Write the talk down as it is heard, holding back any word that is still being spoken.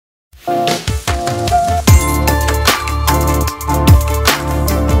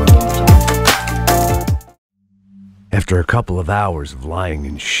After a couple of hours of lying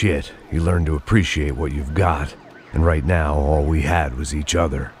in shit, you learn to appreciate what you've got. And right now, all we had was each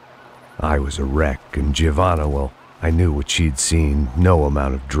other. I was a wreck, and Giovanna, well, I knew what she'd seen no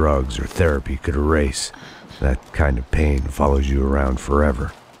amount of drugs or therapy could erase. That kind of pain follows you around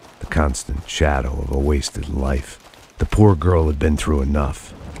forever. The constant shadow of a wasted life. The poor girl had been through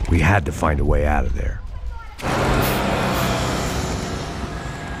enough. We had to find a way out of there.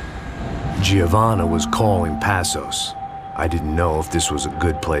 Giovanna was calling Passos. I didn't know if this was a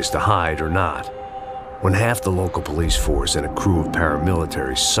good place to hide or not. When half the local police force and a crew of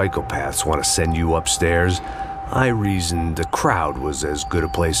paramilitary psychopaths want to send you upstairs, I reasoned the crowd was as good a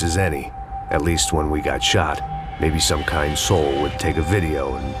place as any. At least when we got shot. Maybe some kind soul would take a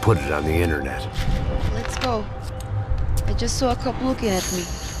video and put it on the internet. Let's go. I just saw a couple looking at me.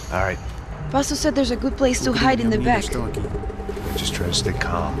 All right. Passos said there's a good place to hide in the back. Just try to stay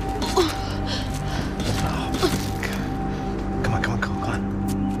calm. Come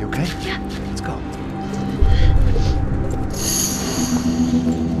on. You okay? Yeah. Let's go.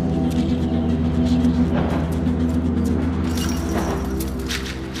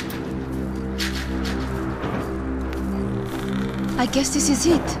 I guess this is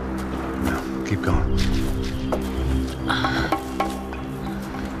it. No, keep going.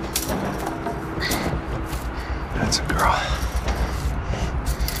 That's a girl.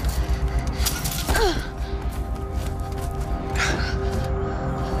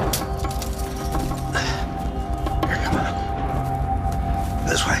 Here, come on.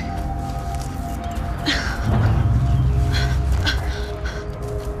 This way.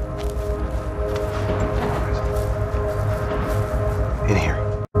 In here.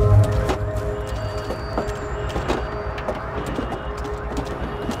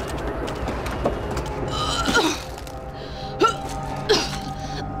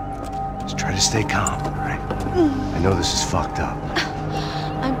 Just try to stay calm, all right? I know this is fucked up.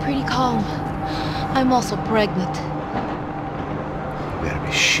 I'm pretty calm. I'm also pregnant. You gotta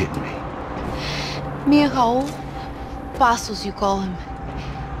be shitting me. Me and Raul, Passos you call him.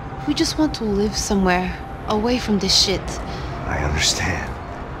 We just want to live somewhere, away from this shit. I understand.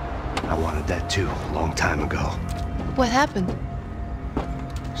 I wanted that too, a long time ago. What happened?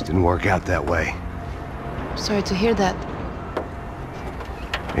 Just didn't work out that way. Sorry to hear that.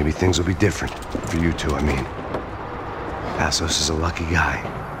 Maybe things will be different. For you two, I mean. Passos is a lucky guy.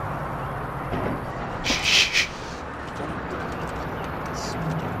 Shh.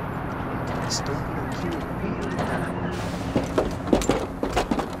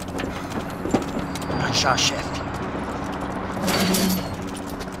 Așa, șef.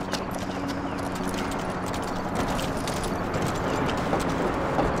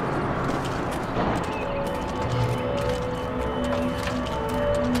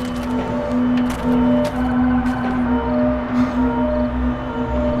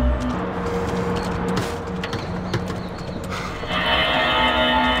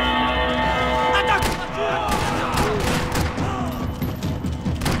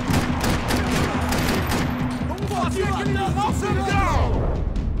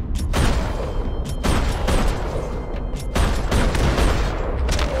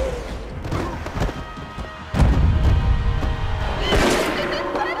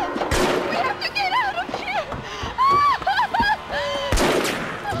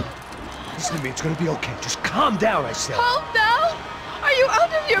 It's gonna be okay. Just calm down, I said. Calm down? Are you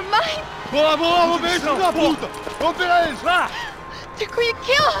out of your mind? They're going to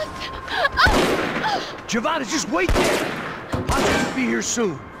kill us! Giovanna, just wait there. Passos will be here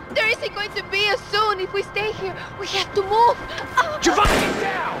soon. There isn't going to be a soon if we stay here. We have to move. Giovanna, get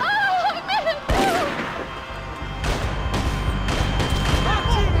down! Man.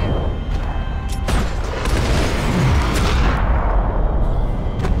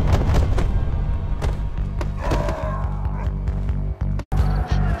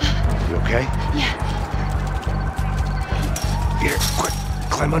 You okay? Yeah. Here, quick.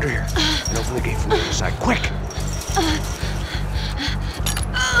 Climb under here and open the gate from the other side. Quick!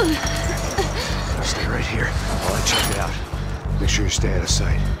 Stay right here while I check it out. Make sure you stay out of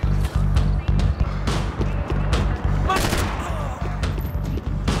sight.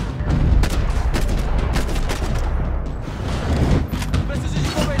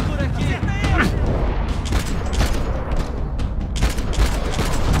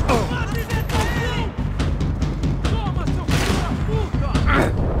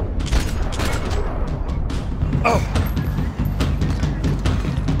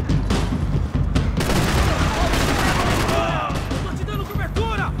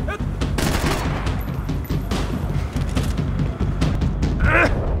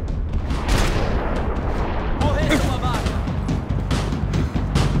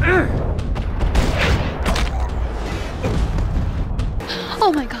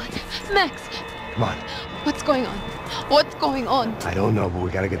 Oh my god. Max, Come on. what's going on? What's going on? I don't know, but we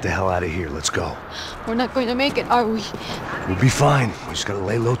gotta get the hell out of here. Let's go. We're not going to make it, are we? We'll be fine. We just gotta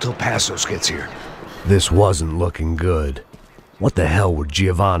lay low till Passos gets here. This wasn't looking good. What the hell were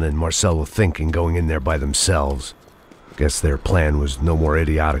Giovanna and Marcello thinking going in there by themselves? Guess their plan was no more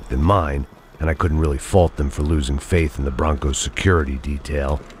idiotic than mine, and I couldn't really fault them for losing faith in the Broncos security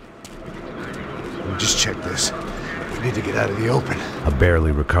detail. Let me just check this. We need to get out of the open. A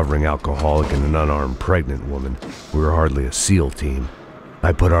barely recovering alcoholic and an unarmed pregnant woman. We were hardly a SEAL team.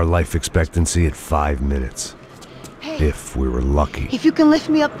 I put our life expectancy at 5 minutes. Hey, If we were lucky. if you can lift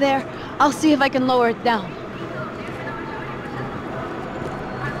me up there, I'll see if I can lower it down.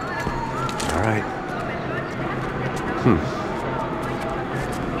 All right.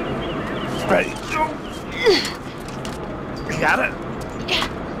 Ready. You got it? Yeah.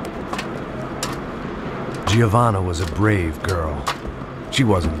 Giovanna was a brave girl. She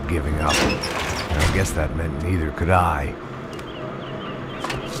wasn't giving up. And I guess that meant neither could I.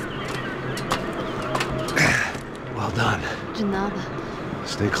 Well done. De nada.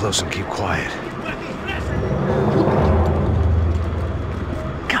 Stay close and keep quiet.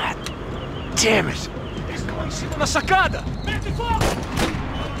 God damn it! Una sacada!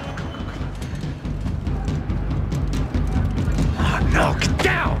 Oh no, get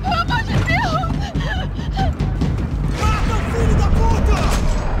down! Pelo amor de Deus! Mata o filho da puta!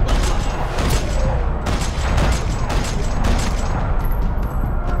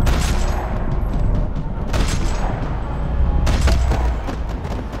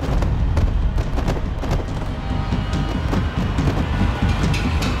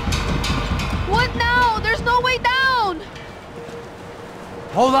 What now? There's no way down!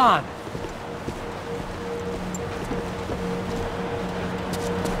 Hold on!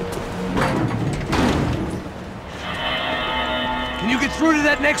 Can you get through to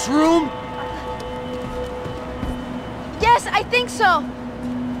that next room? Yes, I think so.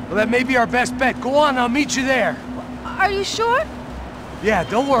 Well, that may be our best bet. Go on, I'll meet you there. Are you sure? Yeah,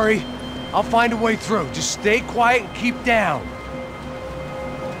 don't worry. I'll find a way through. Just stay quiet and keep down.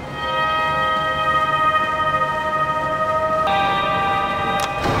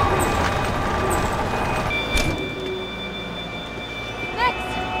 Max!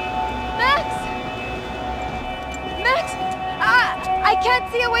 Max! Max! I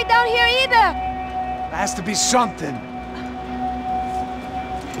can't see a way down here either! There has to be something.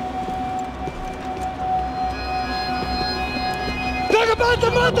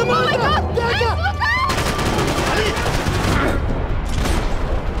 Oh my god! Max, look out!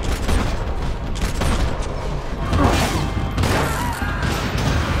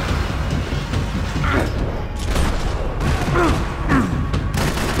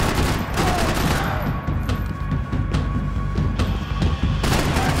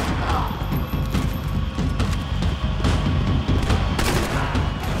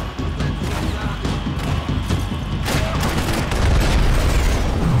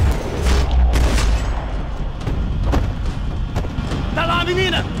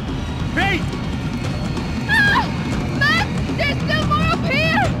 Menina! Vem! Ah! Max! There's still more up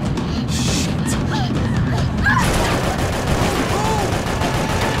here!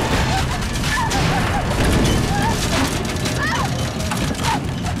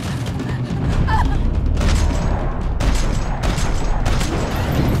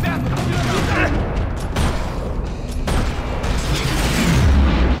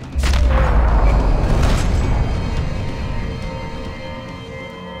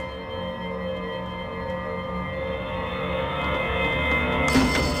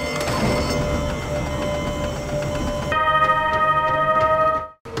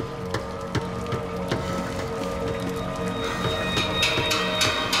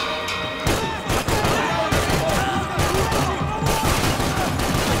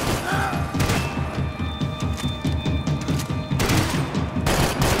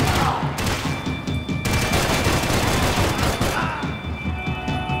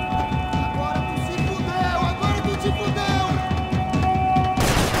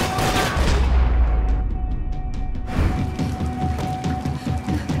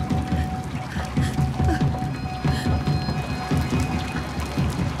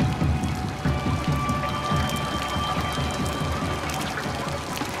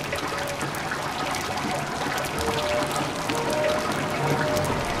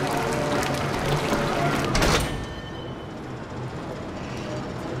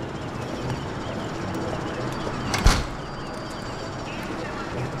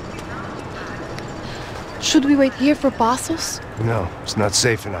 Should we wait here for Passos? No, it's not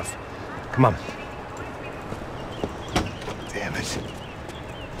safe enough. Come on. Damn it.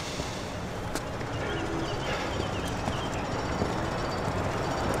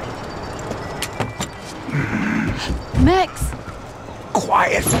 Max!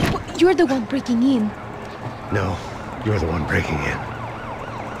 Quiet! You're the one breaking in. No, you're the one breaking in.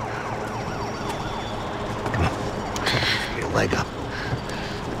 Come on. Get your leg up.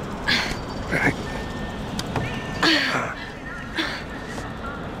 All right.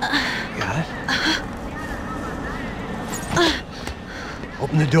 Got it?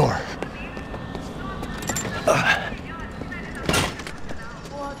 Open the door.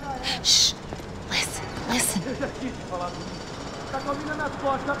 Shh. Listen.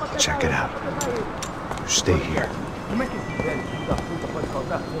 Check it out. You stay here.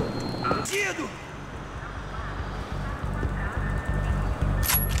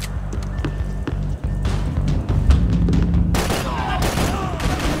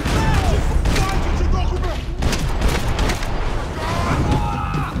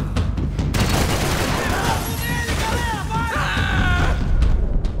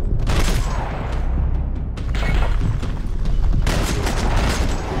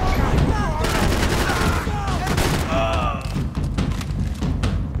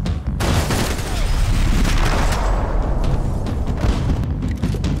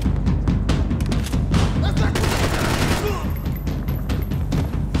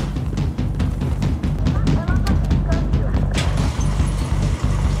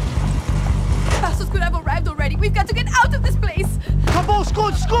 We've got to get out of this place! Acabou,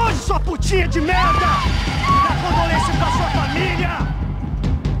 esconde, sua putinha de merda! Dá condolência pra sua família!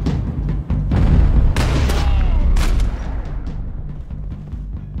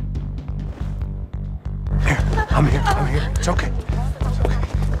 Here, I'm here. It's okay. It's okay.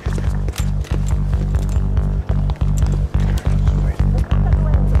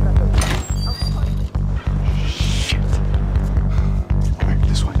 Shit. Come here,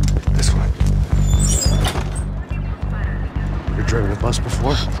 this way. You driven a bus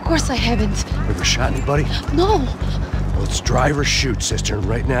before? Of course I haven't. Ever shot anybody? No! Well, it's drive or shoot, sister, and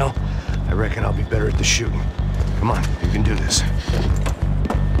right now, I reckon I'll be better at the shooting. Come on, you can do this.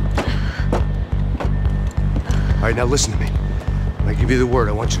 All right, now listen to me. When I give you the word,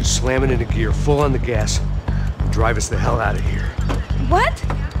 I want you to slam it into gear, full on the gas, and drive us the hell out of here. What?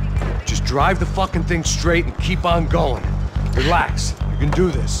 Just drive the fucking thing straight and keep on going. Relax, you can do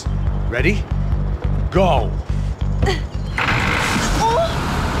this. Ready? Go!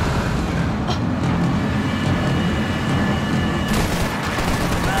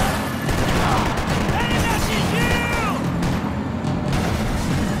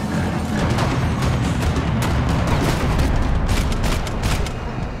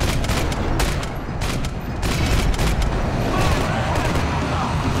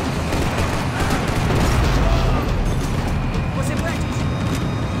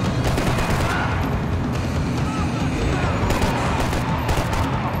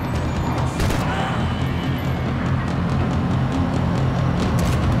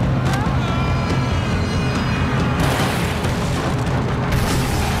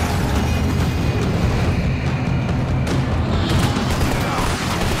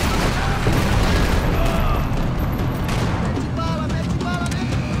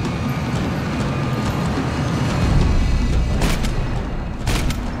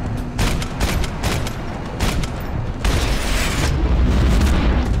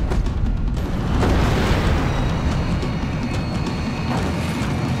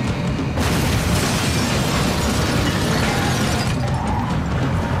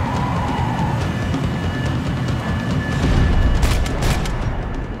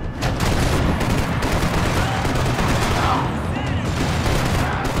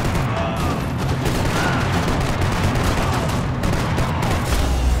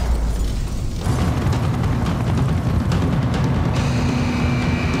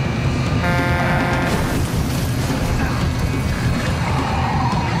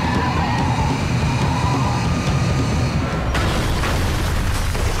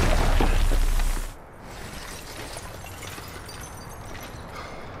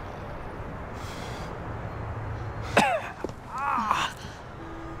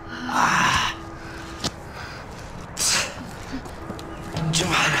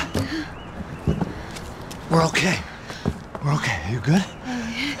 We're okay. We're okay. You good?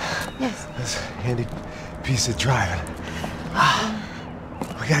 Yes. That's a handy piece of driving.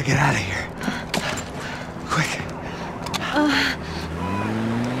 We gotta get out of here. Quick.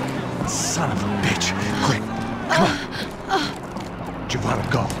 Son of a bitch. Quick. Come on. Giovanna,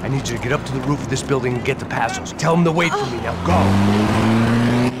 go. I need you to get up to the roof of this building and get the Passos. Tell them to wait for me. Now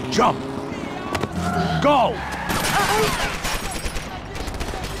go. Jump. Go.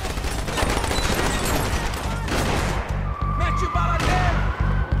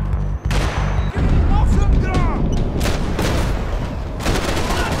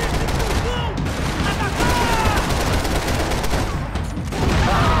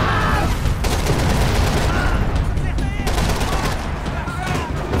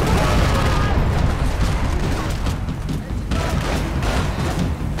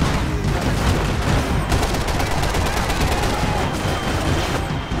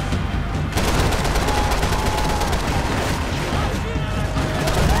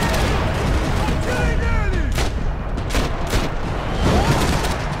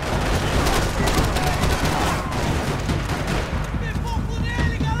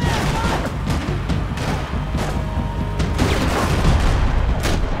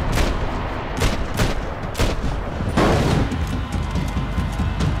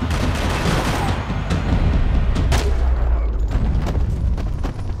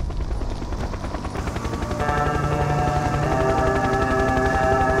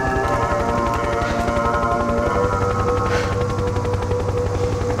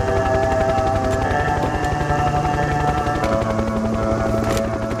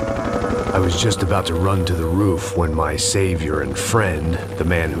 was just about to run to the roof when my savior and friend, the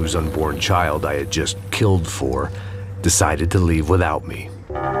man whose unborn child I had just killed for, decided to leave without me.